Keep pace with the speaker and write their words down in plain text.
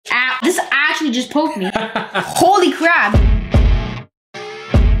actually just poked me. Holy crap.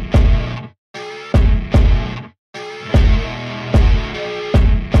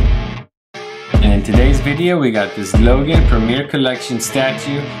 In today's video, we got this Logan Premier Collection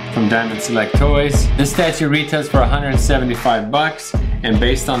statue from Diamond Select Toys. This statue retails for 175 bucks, and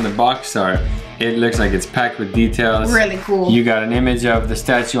based on the box art, it looks like it's packed with details. Really cool. You got an image of the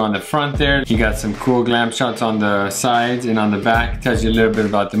statue on the front there. You got some cool glam shots on the sides and on the back. Tells you a little bit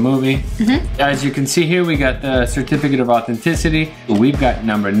about the movie. As you can see here, we got the certificate of authenticity. We've got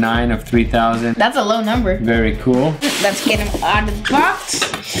number 9 of 3,000. That's a low number. Very cool. Let's get him out of the box.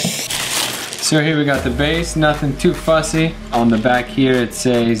 So here we got the base, nothing too fussy. On the back here it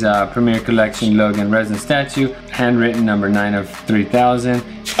says Premier Collection Logan Resin Statue, handwritten number 9 of 3,000.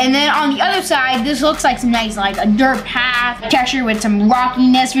 And then on the other side, this looks like some nice, like a dirt path, texture with some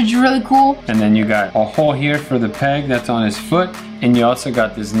rockiness, which is really cool. And then you got a hole here for the peg that's on his foot. And you also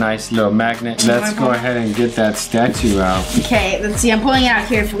got this nice little magnet. Let's go ahead and get that statue out. Okay, let's see, I'm pulling it out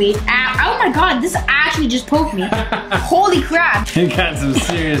carefully. Oh my god, this actually just poked me. Holy crap. He got some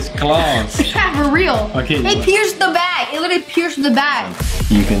serious claws. Yeah, for real. Okay. It pierced the bag. It literally pierced the bag.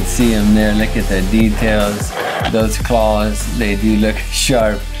 You can see them there. Look at the details. Those claws, they do look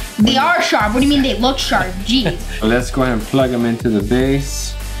sharp. They are sharp. What do you mean they look sharp? Jeez. Let's go ahead and plug them into the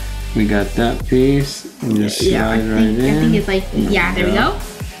base. We got that piece. And just slide right in. I think it's like, yeah, there we go.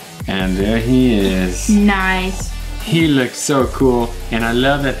 And there he is. Nice. He looks so cool, and I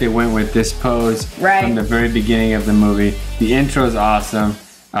love that they went with this pose from the very beginning of the movie. The intro is awesome.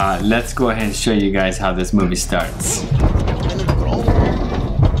 Let's go ahead and show you guys how this movie starts.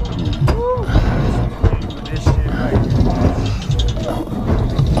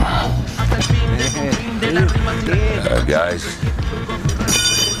 Guys,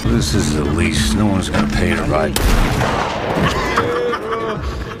 this is the lease. No one's gonna pay to ride.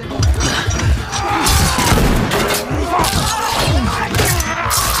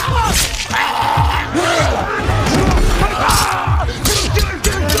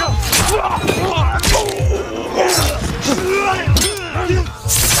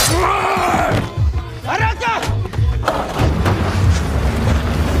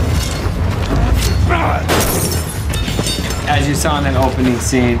 As you saw in that opening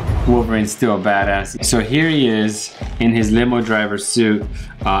scene, Wolverine's still a badass. So here he is in his limo driver suit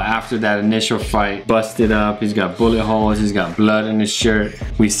after that initial fight. Busted up, he's got bullet holes, he's got blood in his shirt.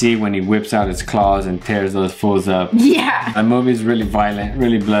 We see when he whips out his claws and tears those fools up. Yeah. The movie's really violent,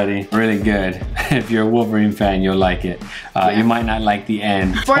 really bloody, really good. If you're a Wolverine fan, you'll like it. You might not like the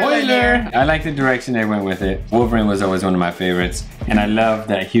end. Spoiler! I like the direction they went with it. Wolverine was always one of my favorites. And I love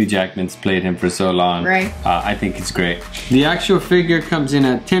that Hugh Jackman's played him for so long. Right. I think it's great. The actual figure comes in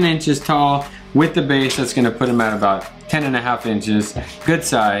at 10 inches tall with the base. That's gonna put him at about 10.5 inches. Good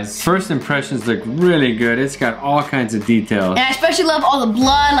size. First impressions look really good. It's got all kinds of details. And I especially love all the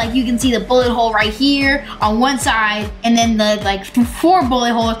blood. Like you can see the bullet hole right here on one side, and then the like 4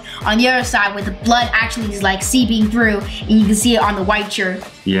 bullet holes on the other side where the blood actually is like seeping through, and you can see it on the white shirt.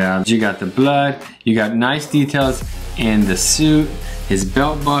 Yeah, you got the blood. You got nice details in the suit, his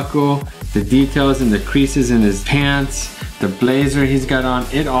belt buckle, the details in the creases in his pants, the blazer he's got on.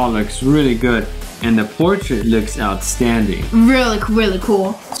 It all looks really good. And the portrait looks outstanding. Really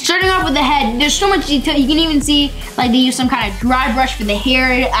cool. Starting off with the head, there's so much detail. You can even see like they use some kind of dry brush for the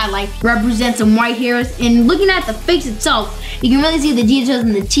hair to like represent some white hairs. And looking at the face itself, you can really see the details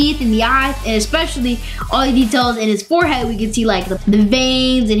in the teeth and the eyes, and especially all the details in his forehead. We can see like the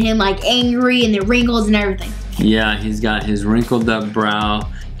veins and him like angry and the wrinkles and everything. Yeah, he's got his wrinkled up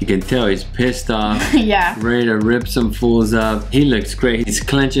brow. You can tell he's pissed off. Yeah. Ready to rip some fools up. He looks great. He's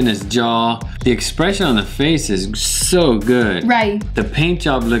clenching his jaw. The expression on the face is so good. Right. The paint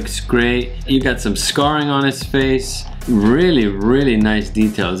job looks great. You got some scarring on his face. Really nice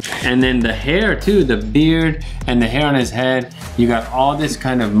details. And then the hair too, the beard and the hair on his head. You got all this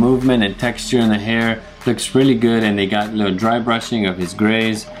kind of movement and texture in the hair. Looks really good, and they got a little dry brushing of his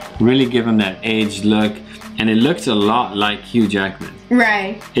grays. Really give him that aged look. And it looks a lot like Hugh Jackman.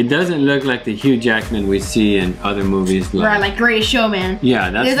 Right. It doesn't look like the Hugh Jackman we see in other movies. Right, like Greatest Showman.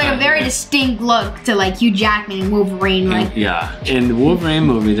 Yeah, that's There's like a very distinct look to like Hugh Jackman and Wolverine. Like. Yeah, in the Wolverine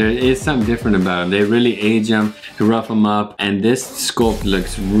movie, there is something different about him. They really age him, rough him up, and this sculpt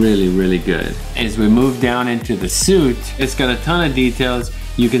looks really good. As we move down into the suit, it's got a ton of details.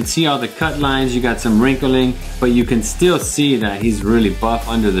 You can see all the cut lines, you got some wrinkling, but you can still see that he's really buff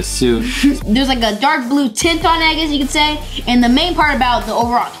under the suit. There's like a dark blue tint on it, I guess you could say. And the main part about the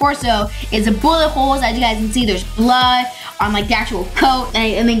overall torso is the bullet holes. As you guys can see, there's blood on like the actual coat.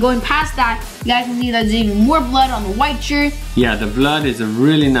 And then going past that, you guys can see there's even more blood on the white shirt. Yeah, the blood is a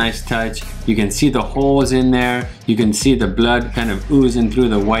really nice touch. You can see the holes in there. You can see the blood kind of oozing through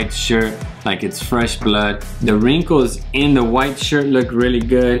the white shirt like it's fresh blood. The wrinkles in the white shirt look really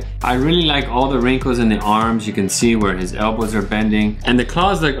good. I really like all the wrinkles in the arms. You can see where his elbows are bending. And the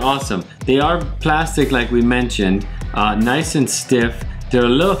claws look awesome. They are plastic like we mentioned, nice and stiff. They're a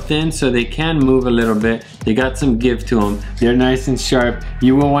little thin, so they can move a little bit. They got some give to them. They're nice and sharp.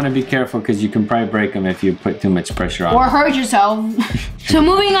 You will want to be careful because you can probably break them if you put too much pressure on them. Or hurt yourself. So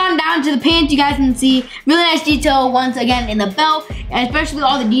moving on down to the pants, you guys can see really nice detail once again in the belt, and especially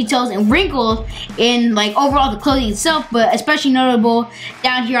all the details and wrinkles in like overall the clothing itself, but especially notable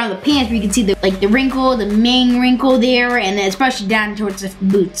down here on the pants where you can see the wrinkle, the main wrinkle there, and then especially down towards the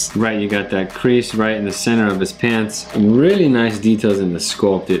boots. Right, you got that crease right in the center of his pants. Really nice details in the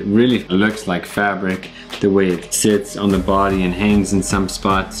sculpt. It really looks like fabric, the way it sits on the body and hangs in some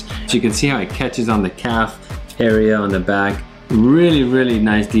spots. So you can see how it catches on the calf area on the back. Really, really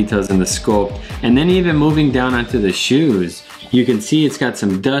nice details in the sculpt. And then even moving down onto the shoes, you can see it's got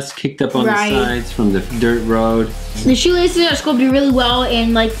some dust kicked up on the sides from the dirt road. The shoelaces are sculpted really well,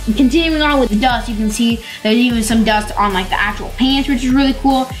 and like continuing on with the dust, you can see there's even some dust on like the actual pants, which is really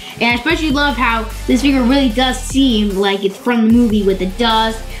cool. And I especially love how this figure really does seem like it's from the movie with the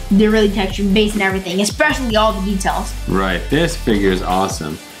dust, the really textured base and everything, especially all the details. Right, this figure is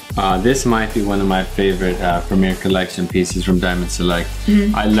awesome. This might be one of my favorite Premier Collection pieces from Diamond Select.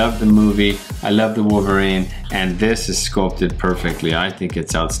 I love the movie, I love the Wolverine, and this is sculpted perfectly. I think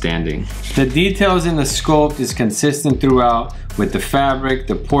it's outstanding. The details in the sculpt is consistent throughout with the fabric,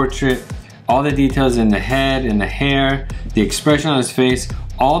 the portrait, all the details in the head and the hair, the expression on his face,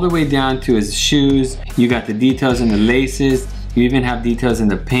 all the way down to his shoes. You got the details in the laces. You even have details in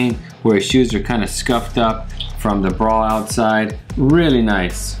the paint where his shoes are kind of scuffed up from the bra outside. Really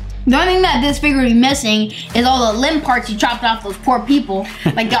nice. The only thing that this figure would be missing is all the limb parts he chopped off those poor people.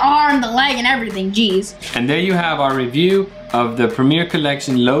 Like the arm, the leg, and everything, jeez. And there you have our review of the Premier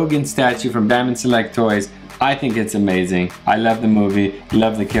Collection Logan statue from Diamond Select Toys. I think it's amazing. I love the movie,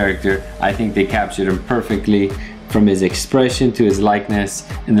 love the character. I think they captured him perfectly. From his expression to his likeness,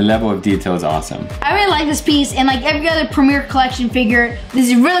 and the level of detail is awesome. I really like this piece, and like every other Premier Collection figure, this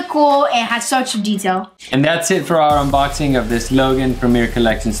is really cool and has such detail. And that's it for our unboxing of this Logan Premier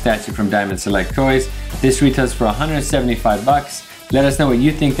Collection statue from Diamond Select Toys. This retails for 175 bucks. Let us know what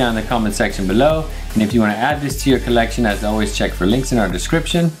you think down in the comment section below. And if you want to add this to your collection, as always, check for links in our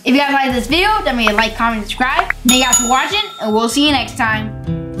description. If you guys like this video, don't forget to like, comment, and subscribe. Thank you guys for watching, and we'll see you next time.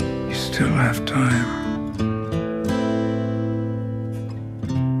 You still have time.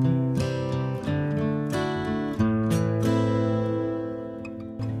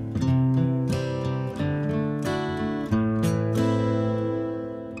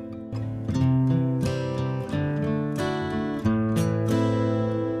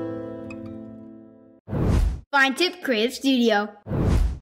 Fine Tip Creative Studio.